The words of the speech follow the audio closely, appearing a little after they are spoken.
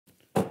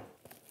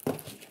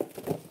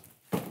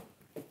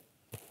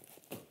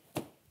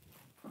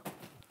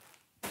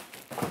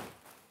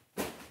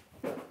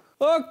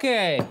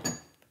Okay.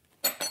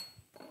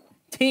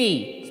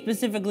 Tea,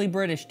 specifically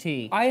British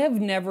tea. I have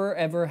never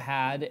ever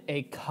had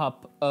a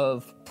cup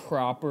of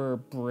proper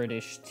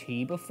British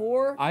tea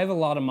before. I have a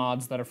lot of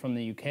mods that are from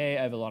the UK.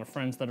 I have a lot of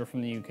friends that are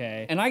from the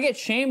UK, and I get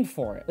shamed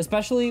for it,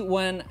 especially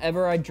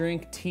whenever I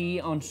drink tea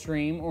on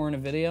stream or in a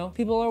video.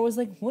 People are always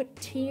like, what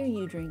tea are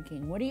you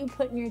drinking? What do you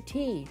put in your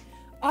tea?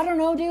 I don't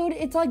know, dude.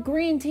 It's like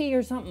green tea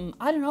or something.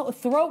 I don't know, a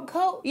throat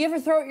coat? You ever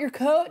throat your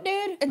coat,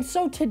 dude? And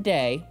so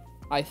today,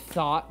 I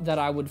thought that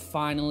I would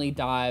finally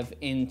dive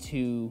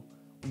into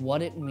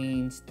what it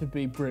means to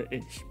be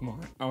British.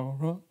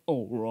 Alright.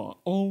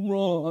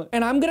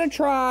 And I'm gonna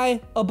try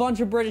a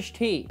bunch of British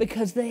tea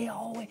because they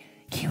always,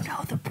 you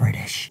know the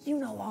British. You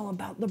know all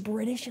about the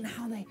British and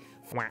how they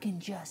fucking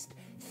just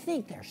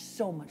think they're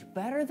so much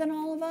better than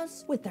all of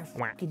us with their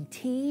fucking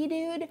tea,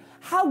 dude.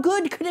 How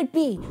good could it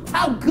be?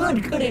 How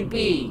good could it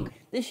be?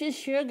 This is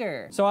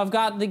sugar. So I've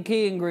got the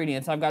key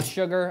ingredients. I've got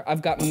sugar,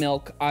 I've got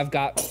milk, I've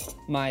got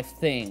my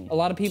thing. A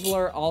lot of people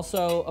are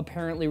also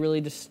apparently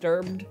really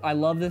disturbed. I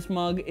love this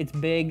mug. It's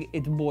big,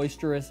 it's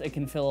boisterous, it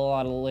can fill a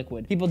lot of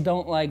liquid. People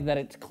don't like that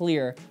it's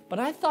clear, but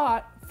I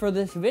thought for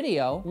this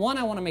video, one,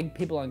 I wanna make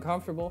people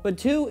uncomfortable, but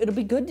two, it'll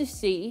be good to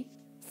see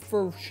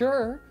for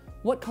sure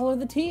what color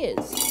the tea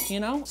is, you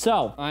know?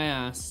 So I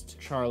asked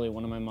Charlie,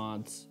 one of my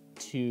mods,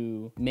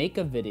 to make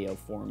a video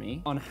for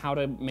me on how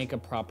to make a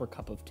proper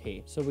cup of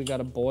tea. So we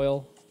gotta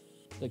boil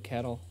the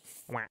kettle.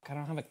 I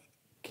don't have a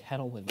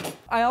kettle with me.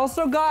 I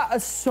also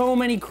got so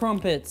many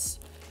crumpets.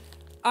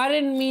 I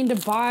didn't mean to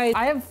buy,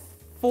 I have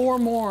 4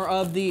 more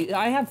of these.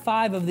 I have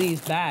 5 of these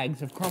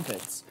bags of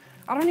crumpets.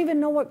 I don't even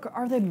know what,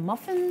 are they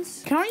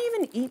muffins? Can I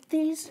even eat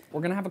these?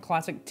 We're gonna have a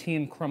classic tea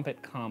and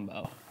crumpet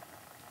combo.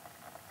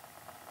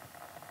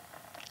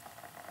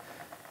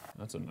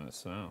 That's a nice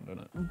sound, isn't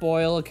it?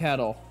 Boil a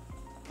kettle.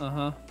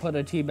 Put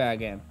a tea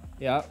bag in.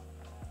 Yep.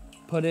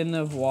 Put in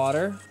the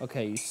water.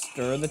 Okay, you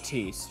stir the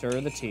tea, stir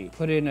the tea.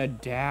 Put in a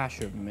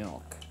dash of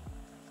milk.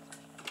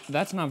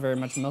 That's not very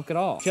much milk at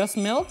all. Just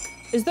milk?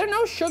 Is there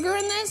no sugar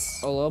in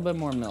this? A little bit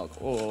more milk.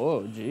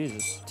 Oh,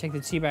 Jesus. Take the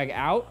tea bag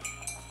out.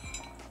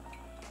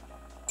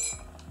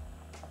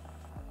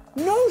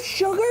 No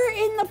sugar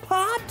in the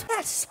pot?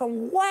 That's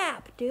some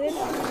whap, dude.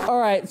 All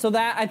right, so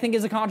that I think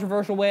is a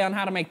controversial way on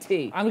how to make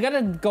tea. I'm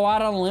gonna go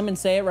out on a limb and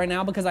say it right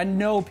now because I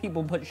know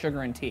people put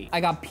sugar in tea. I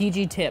got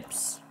PG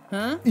Tips.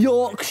 Huh?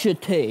 Yorkshire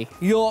tea.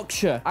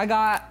 Yorkshire. I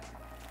got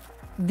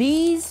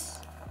these.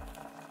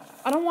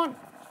 I don't want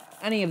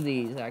any of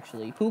these,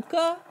 actually.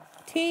 Hookah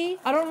tea.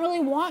 I don't really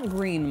want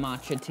green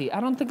matcha tea. I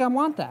don't think I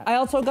want that. I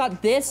also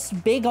got this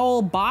big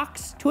old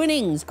box,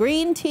 Twinnings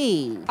green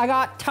tea. I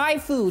got Thai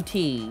Fu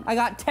tea. I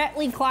got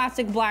Tetley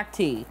classic black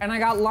tea. And I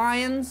got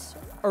Lion's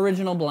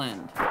original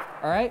blend.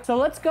 All right, so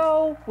let's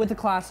go with the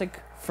classic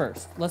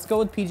first. Let's go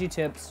with PG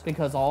Tips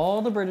because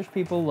all the British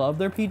people love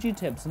their PG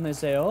Tips and they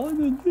say, oh,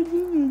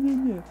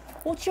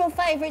 what's your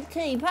favorite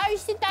tea?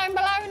 Post it down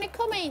below in the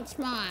comments,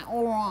 mate.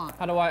 All right.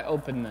 How do I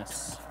open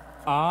this?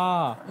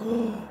 Ah,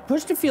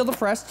 push to feel the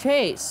fresh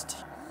taste.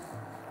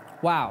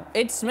 Wow,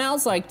 it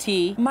smells like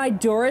tea. My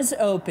door is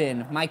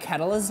open, my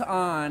kettle is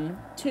on.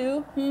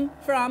 To,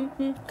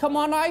 from, come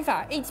on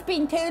over. It's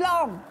been too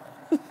long.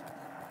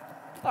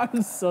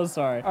 I'm so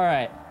sorry. All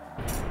right,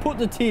 put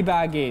the tea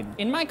bag in.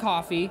 In my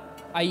coffee,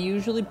 I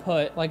usually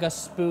put like a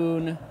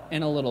spoon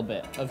and a little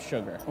bit of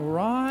sugar. All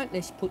right,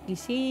 let's put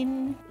this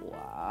in.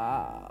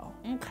 Wow.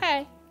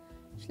 Okay,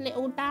 just a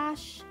little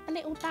dash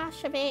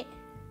of it.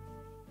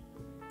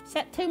 Is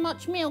that too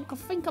much milk? I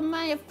think I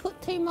may have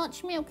put too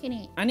much milk in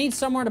it. I need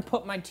somewhere to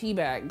put my tea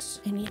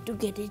bags. I need to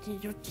get it in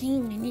your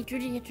thing. I need to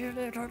get it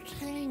in your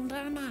thing,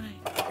 don't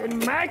I?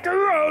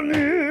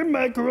 Macaroni,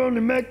 macaroni,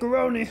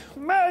 macaroni,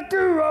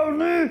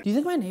 macaroni. Do you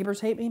think my neighbors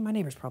hate me? My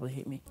neighbors probably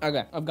hate me.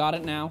 Okay, I've got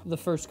it now. The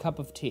first cup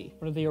of tea.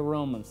 What are the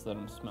aromas that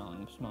I'm smelling?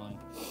 I'm smelling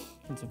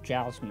hints of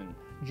jasmine,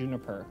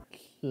 juniper,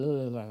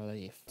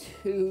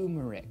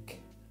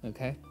 turmeric.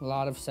 Okay, a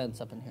lot of scents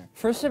up in here.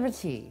 First sip of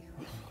tea.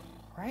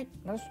 Right,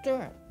 let's do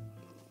it.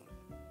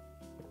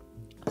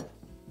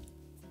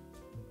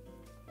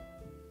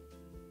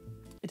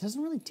 It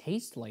doesn't really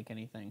taste like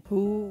anything.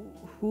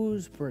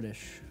 Who's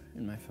British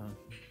in my phone?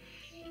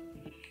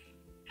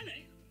 Hello.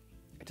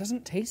 It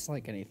doesn't taste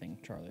like anything,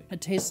 Charlie. It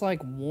tastes like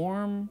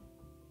warm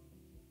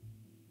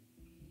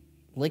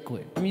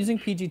liquid. I'm using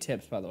PG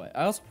Tips, by the way.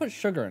 I also put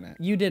sugar in it.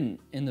 You didn't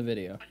in the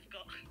video. I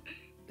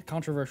forgot.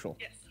 Controversial.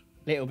 Yes.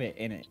 Little bit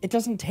in it. It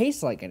doesn't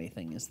taste like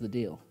anything is the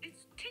deal.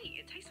 It's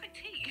tea. It tastes like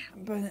tea.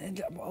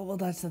 But, well,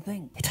 that's the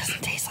thing. It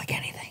doesn't taste like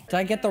anything. Did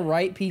I get the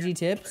right PG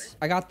Tips?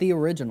 I got the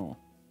original.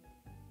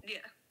 Yeah.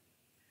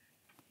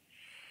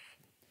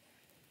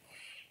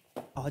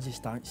 I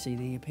just don't see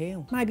the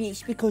appeal. Maybe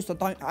it's because I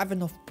don't have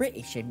enough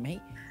British in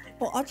me,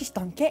 but I just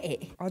don't get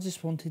it. I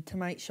just wanted to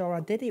make sure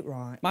I did it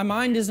right. My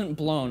mind isn't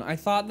blown. I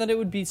thought that it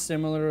would be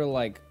similar to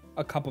like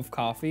a cup of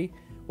coffee,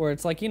 where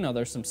it's like, you know,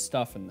 there's some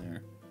stuff in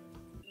there.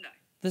 No.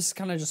 This is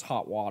kind of just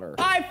hot water.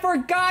 I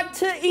forgot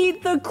to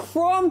eat the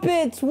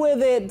crumpets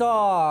with it,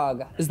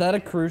 dog. Is that a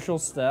crucial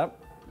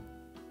step?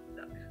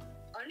 Look,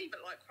 I don't even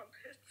like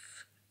crumpets.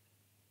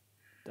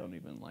 don't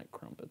even like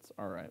crumpets.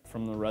 All right,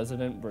 from the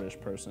resident British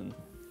person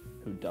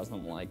who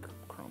doesn't like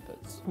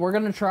crumpets. We're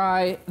gonna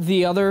try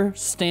the other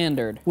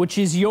standard, which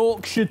is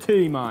Yorkshire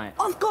tea, mate.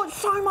 I've got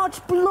so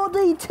much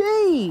bloody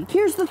tea.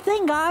 Here's the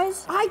thing,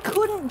 guys. I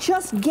couldn't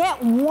just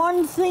get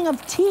one thing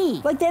of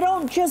tea. Like, they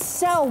don't just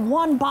sell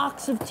one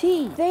box of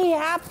tea. They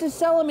have to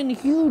sell them in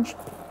huge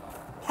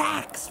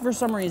packs for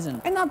some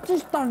reason. And I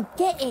just don't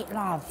get it,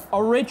 love.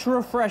 A rich,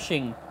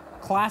 refreshing,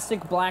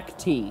 classic black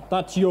tea.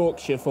 That's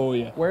Yorkshire for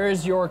you. Where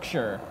is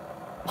Yorkshire?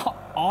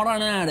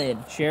 Automated.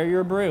 Share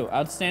your brew.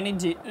 Outstanding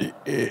tea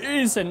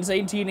since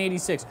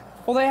 1886.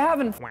 Well, they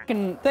haven't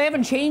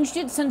changed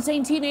it since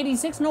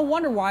 1886. No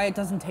wonder why it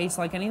doesn't taste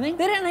like anything.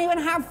 They didn't even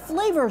have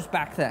flavors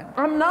back then.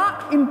 I'm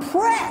not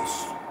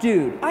impressed,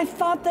 dude. I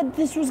thought that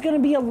this was gonna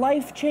be a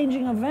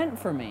life-changing event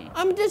for me.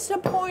 I'm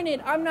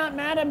disappointed. I'm not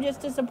mad, I'm just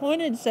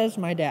disappointed, says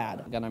my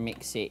dad. I'm gonna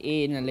mix it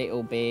in a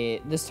little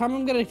bit. This time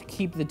I'm gonna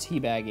keep the tea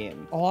bag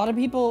in. A lot of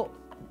people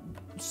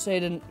say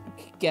to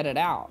get it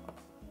out,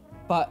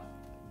 but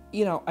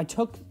you know,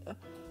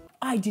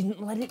 I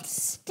didn't let it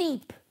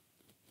steep.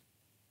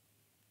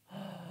 Oh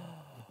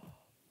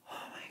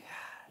my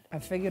God. I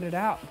figured it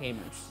out,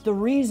 gamers. The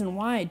reason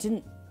why it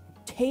didn't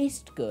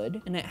taste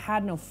good and it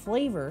had no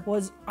flavor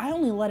was I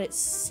only let it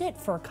sit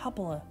for a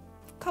couple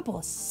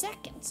of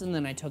seconds and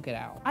then I took it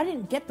out. I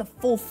didn't get the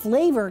full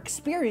flavor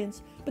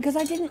experience because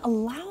I didn't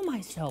allow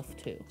myself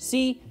to.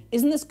 See,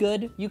 isn't this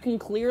good? You can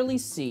clearly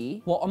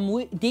see what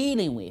I'm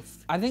dealing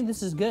with. I think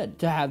this is good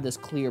to have this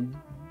clear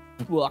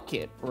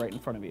bucket right in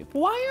front of you.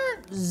 Why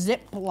aren't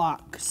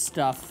Ziploc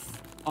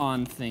stuff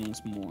on things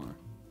more?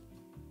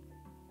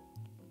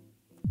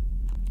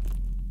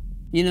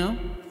 You know?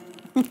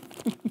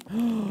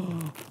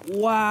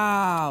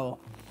 Wow.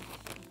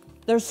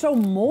 They're so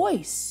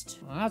moist.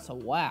 Well, that's a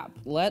whap.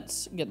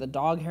 Let's get the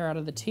dog hair out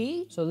of the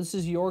tea. So this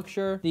is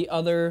Yorkshire, the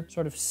other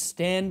sort of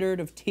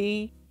standard of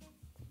tea.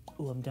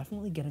 Ooh, I'm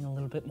definitely getting a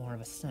little bit more of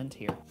a scent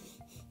here.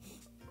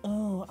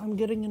 Oh, I'm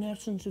getting an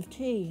essence of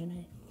tea in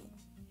it.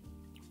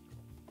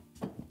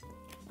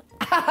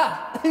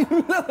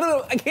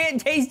 I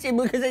can't taste it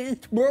because I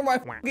just tore my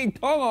fucking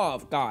tongue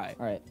off, guy.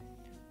 All right,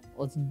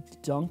 let's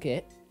dunk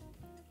it.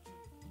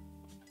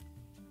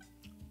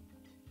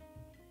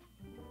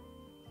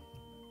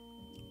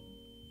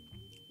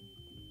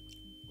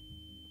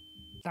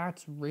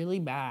 That's really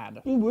bad.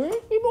 Do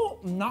British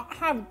people not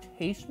have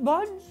taste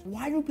buds?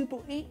 Why do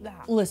people eat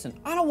that? Listen,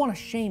 I don't want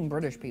to shame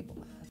British people.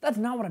 That's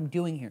not what I'm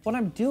doing here. What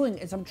I'm doing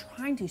is I'm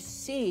trying to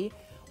see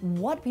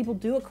what people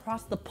do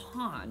across the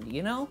pond,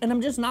 you know? And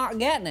I'm just not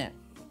getting it.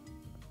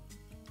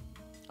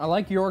 I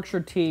like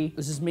Yorkshire tea.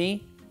 This is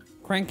me,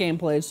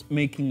 CrankGameplays,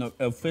 making an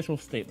official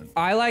statement.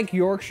 I like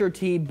Yorkshire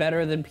tea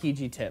better than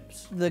PG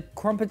Tips. The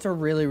crumpets are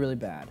really, really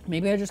bad.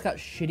 Maybe I just got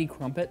shitty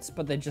crumpets,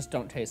 but they just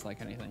don't taste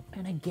like anything.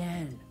 And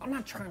again, I'm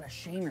not trying to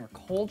shame your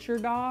culture,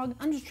 dog.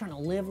 I'm just trying to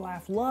live,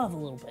 laugh, love a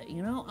little bit,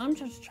 you know? I'm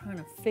just trying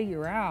to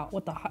figure out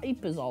what the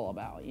hype is all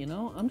about, you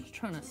know? I'm just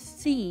trying to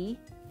see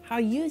how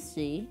you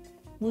see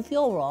with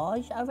your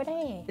eyes over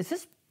there.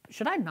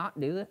 Should I not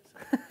do this?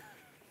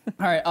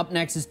 All right, up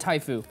next is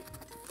Taifu.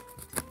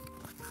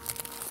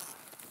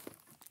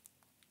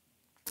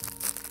 Oh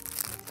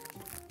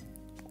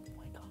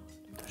my God,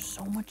 there's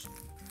so much.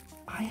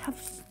 I have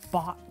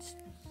bought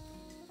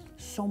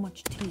so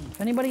much tea. If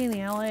anybody in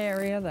the LA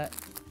area that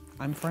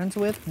I'm friends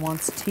with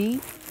wants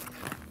tea,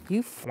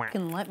 you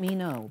fucking let me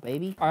know,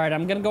 baby. All right,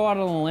 I'm gonna go out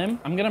on a limb.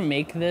 I'm gonna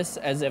make this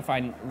as if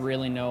I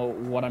really know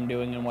what I'm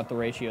doing and what the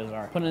ratios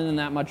are. Putting in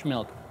that much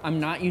milk. I'm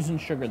not using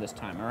sugar this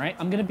time, all right?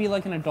 I'm gonna be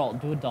like an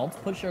adult. Do adults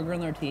put sugar in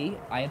their tea?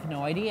 I have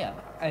no idea.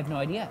 I have no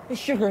idea.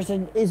 Sugar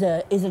is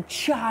a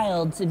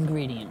child's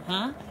ingredient,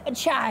 huh? A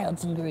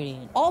child's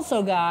ingredient.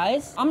 Also,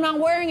 guys, I'm not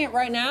wearing it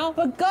right now,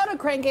 but go to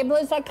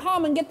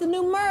crankgameplays.com and get the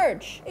new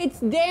merch.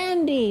 It's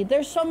dandy.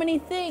 There's so many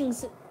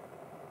things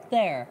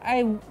there.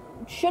 I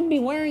should be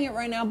wearing it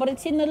right now, but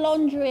it's in the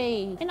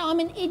laundry. And I'm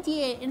an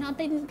idiot, and I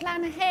didn't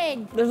plan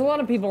ahead. There's a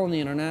lot of people on the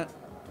internet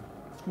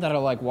that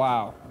are like,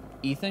 wow,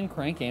 Ethan,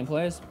 Crank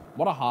Gameplays,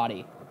 what a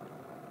hottie.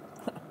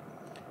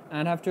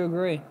 I'd have to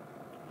agree.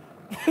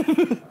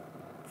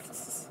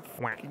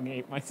 Fucking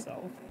hate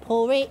myself.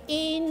 Pour it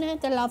in,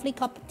 the lovely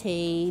cup of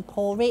tea.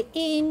 Pour it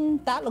in.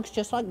 That looks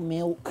just like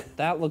milk.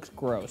 That looks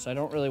gross. I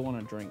don't really want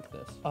to drink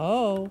this.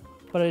 Oh,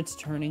 but it's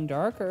turning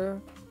darker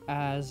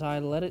as I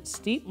let it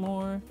steep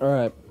more. All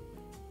right.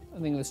 I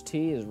think this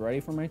tea is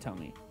ready for my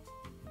tummy.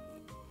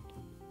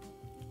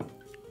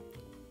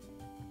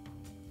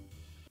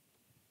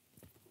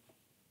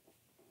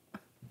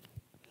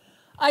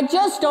 I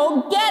just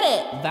don't get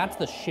it. That's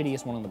the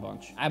shittiest one in the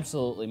bunch.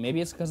 Absolutely.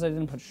 Maybe it's because I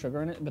didn't put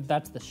sugar in it, but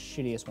that's the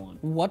shittiest one.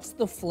 What's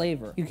the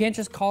flavor? You can't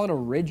just call it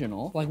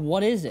original. Like,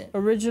 what is it?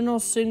 Original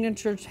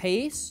signature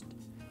taste?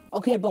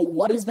 Okay, but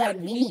what does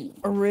that mean?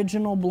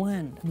 Original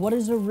blend. What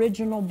does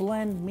original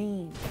blend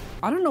mean?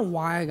 I don't know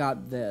why I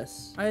got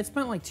this. I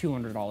spent like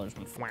 $200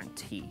 on flat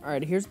tea. All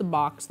right, here's the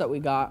box that we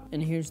got,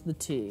 and here's the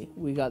tea.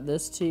 We got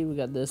this tea, we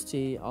got this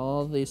tea,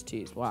 all of these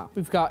teas. Wow.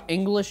 We've got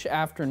English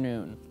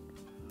afternoon.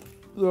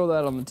 Throw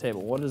that on the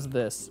table. What is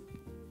this?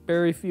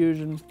 Berry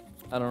fusion.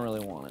 I don't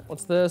really want it.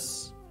 What's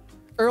this?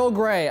 Earl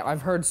Grey.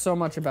 I've heard so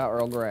much about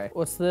Earl Grey.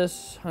 What's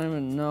this? I don't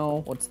even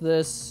know. What's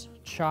this?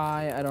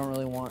 Chai. I don't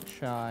really want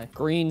chai.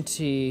 Green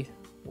tea.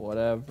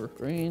 Whatever.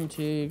 Green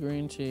tea,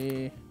 green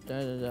tea. Da,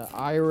 da, da.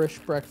 Irish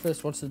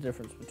breakfast. What's the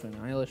difference between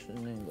Irish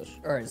and English?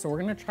 All right, so we're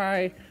gonna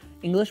try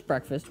English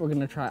breakfast. We're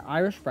gonna try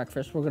Irish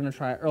breakfast. We're gonna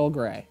try Earl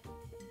Grey.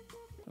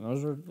 And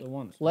those are the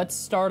ones. Let's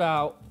start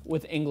out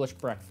with English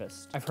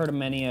breakfast. I've heard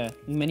many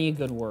a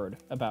good word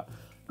about,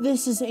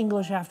 this is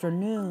English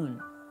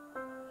afternoon.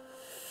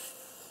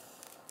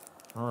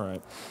 All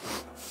right.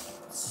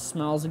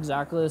 Smells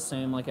exactly the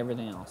same like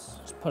everything else.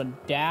 Just put a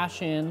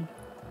dash in.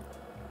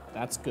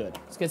 That's good.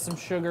 Let's get some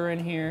sugar in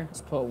here.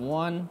 Let's put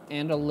one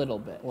and a little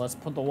bit. Let's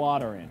put the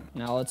water in.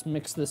 Now let's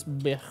mix this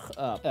bich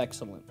up.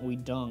 Excellent. We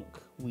dunk,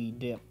 we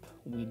dip,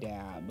 we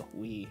dab,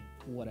 we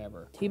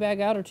whatever. Teabag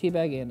out or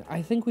teabag in?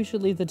 I think we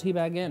should leave the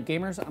teabag in.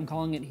 Gamers, I'm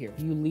calling it here.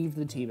 You leave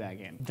the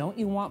teabag in. Don't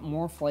you want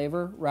more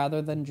flavor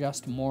rather than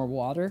just more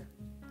water?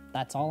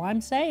 That's all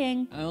I'm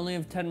saying. I only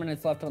have 10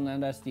 minutes left on that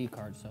SD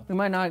card, so. We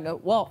might not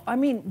go, well, I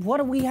mean, what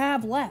do we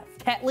have left?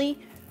 Tetley?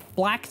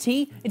 Black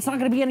tea? It's not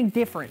gonna be any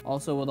different.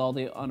 Also, with all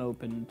the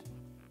unopened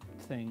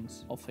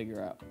things, I'll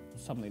figure out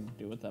something to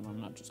do with them. I'm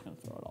not just gonna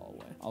throw it all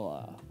away.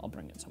 I'll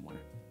bring it somewhere.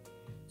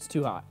 It's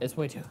too hot. It's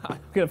way too hot.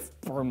 I'm gonna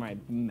burn my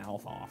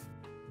mouth off.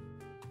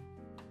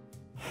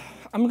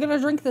 I'm gonna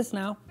drink this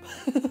now.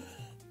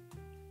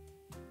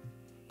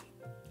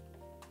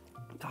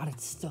 God,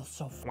 it's still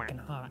so fucking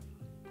hot.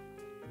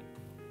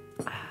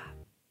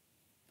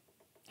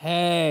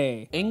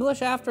 Hey,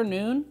 English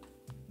afternoon?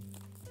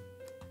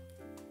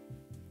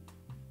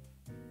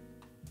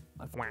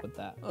 I fuck with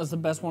that. That's the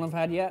best one I've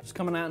had yet. Just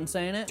coming out and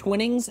saying it.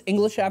 Twinnings,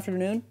 English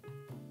afternoon.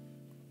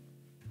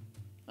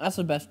 That's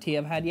the best tea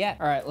I've had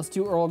yet. All right, let's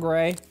do Earl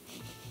Grey.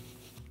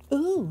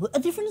 Ooh, a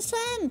different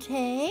scent,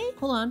 hey?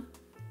 Hold on.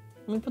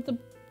 Let me put the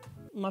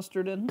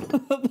mustard in.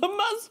 The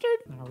mustard.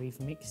 Now we've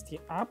mixed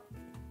it up,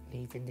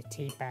 leaving the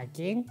tea bag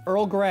in.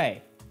 Earl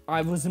Grey.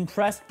 I was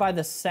impressed by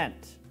the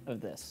scent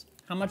of this.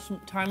 How much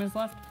time is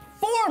left?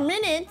 4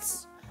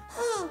 minutes?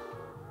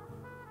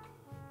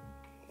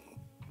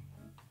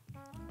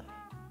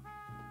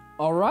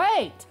 All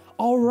right,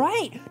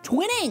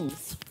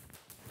 Twinnings.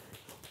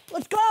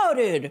 Let's go,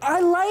 dude. I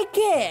like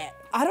it.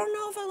 I don't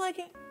know if I like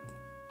it.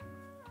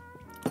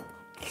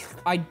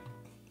 I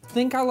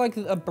think I like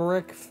a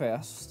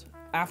breakfast.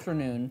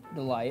 Afternoon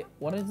delight.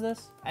 What is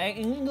this?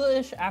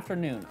 English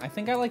afternoon. I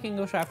think I like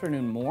English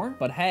afternoon more,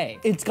 but hey,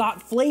 it's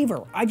got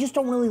flavor. I just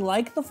don't really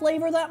like the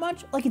flavor that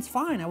much. Like, it's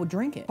fine, I would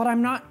drink it, but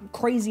I'm not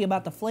crazy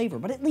about the flavor,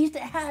 but at least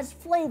it has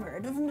flavor.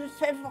 It doesn't just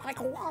taste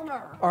like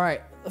water. All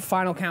right, the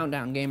final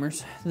countdown,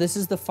 gamers. This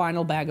is the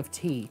final bag of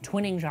tea.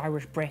 Twinnings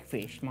Irish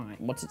breakfast, mine.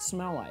 What's it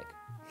smell like?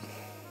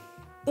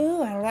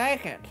 Ooh, I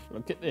like it.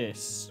 Look at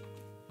this.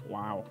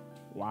 Wow,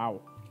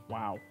 wow,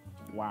 wow,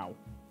 wow,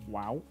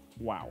 wow,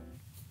 wow.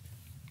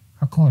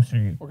 How close are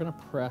you? We're gonna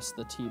press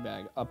the tea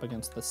bag up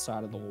against the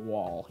side of the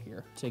wall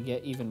here to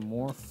get even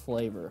more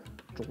flavor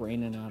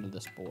draining out of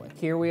this boy.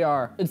 Here we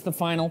are. It's the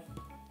final.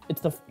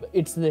 It's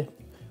the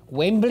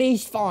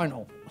Wembley's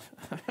final.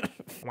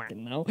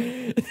 No.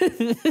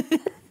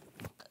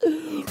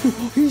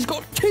 He's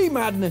got tea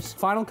madness.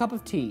 Final cup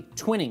of tea.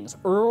 Twinnings.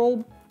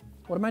 Earl.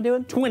 What am I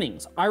doing?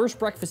 Twinnings. Irish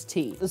breakfast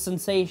tea. The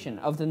sensation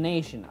of the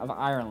nation of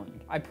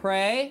Ireland. I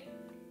pray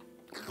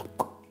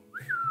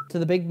to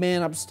the big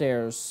man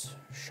upstairs.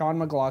 Sean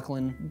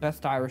McLaughlin,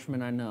 best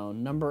Irishman I know,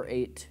 number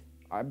 8,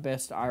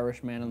 best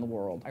Irish man in the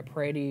world. I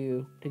pray to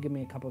you to give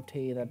me a cup of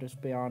tea that is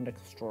beyond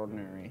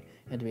extraordinary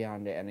and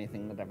beyond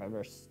anything that I've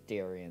ever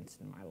experienced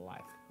in my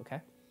life,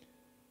 okay?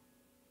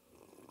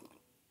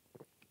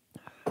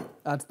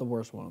 That's the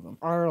worst one of them.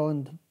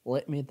 Ireland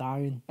let me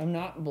down. I'm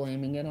not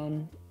blaming it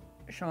on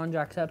Sean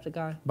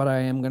Jacksepticeye, but I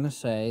am gonna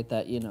say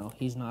that, you know,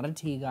 he's not a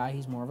tea guy,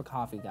 he's more of a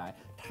coffee guy.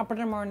 Top of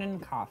the morning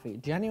coffee.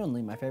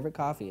 Genuinely my favorite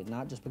coffee,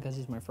 not just because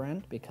he's my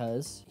friend,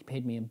 because he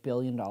paid me $1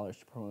 billion to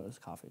promote his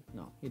coffee.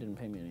 No, he didn't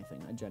pay me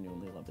anything. I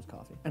genuinely love his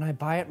coffee. And I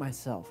buy it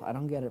myself. I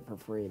don't get it for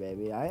free,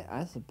 baby.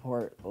 I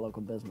support a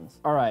local business.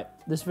 All right,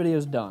 this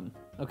video's done,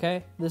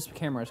 okay? This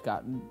camera's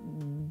got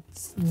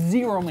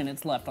 0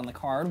 minutes left on the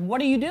card. What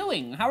are you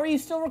doing? How are you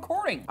still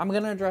recording? I'm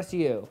gonna address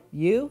you.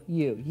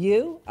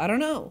 You? I don't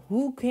know.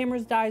 Who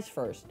cameras dies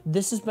first?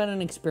 This has been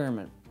an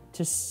experiment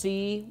to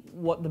see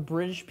what the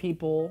British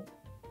people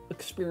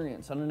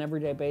experience on an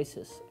everyday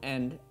basis.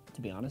 And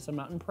to be honest, I'm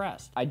not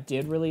impressed. I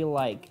did really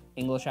like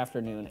English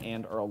afternoon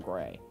and Earl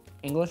Grey.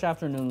 English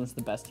afternoon was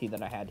the best tea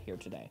that I had here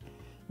today.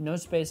 No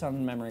space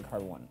on memory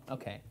card 1.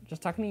 Okay,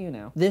 just talking to you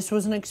now. This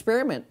was an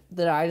experiment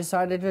that I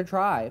decided to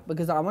try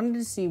because I wanted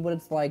to see what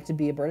it's like to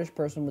be a British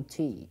person with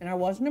tea. And I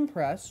wasn't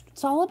impressed.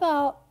 It's all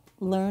about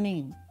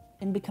learning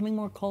and becoming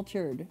more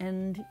cultured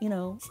and, you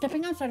know,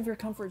 stepping outside of your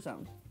comfort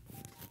zone.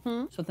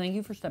 So thank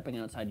you for stepping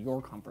outside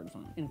your comfort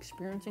zone and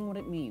experiencing what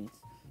it means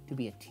to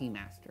be a tea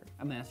master,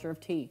 a master of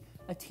tea,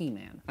 a tea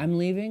man. I'm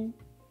leaving,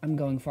 I'm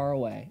going far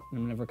away, and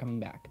I'm never coming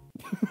back.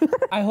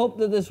 I hope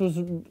that this was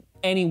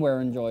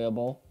anywhere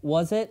enjoyable.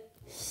 Was it?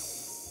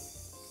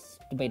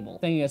 debatable.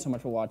 Thank you guys so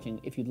much for watching.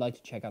 If you'd like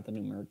to check out the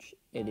new merch,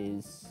 it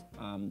is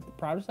the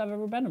proudest I've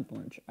ever been of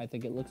merch. I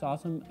think it looks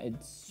awesome.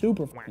 It's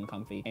super fucking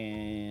comfy.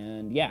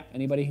 And yeah,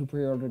 anybody who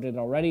pre-ordered it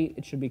already,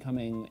 it should be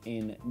coming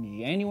in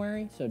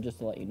January. So just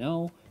to let you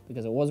know,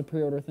 because it was a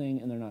pre-order thing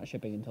and they're not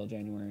shipping until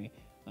January,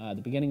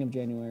 the beginning of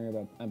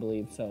January, I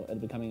believe. So it'll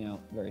be coming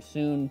out very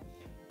soon.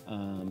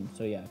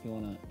 So yeah, if you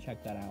want to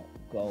check that out,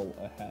 go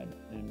ahead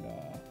and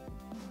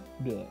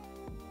do it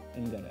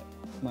and get it.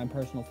 My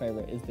personal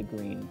favorite is the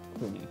green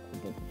crew neck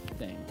with the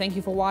thing. Thank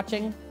you for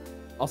watching.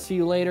 I'll see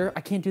you later.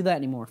 I can't do that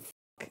anymore.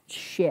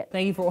 Shit.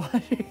 Thank you for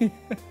watching.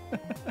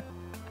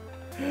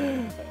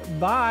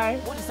 Bye.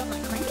 What is up, my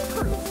cranky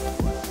crew?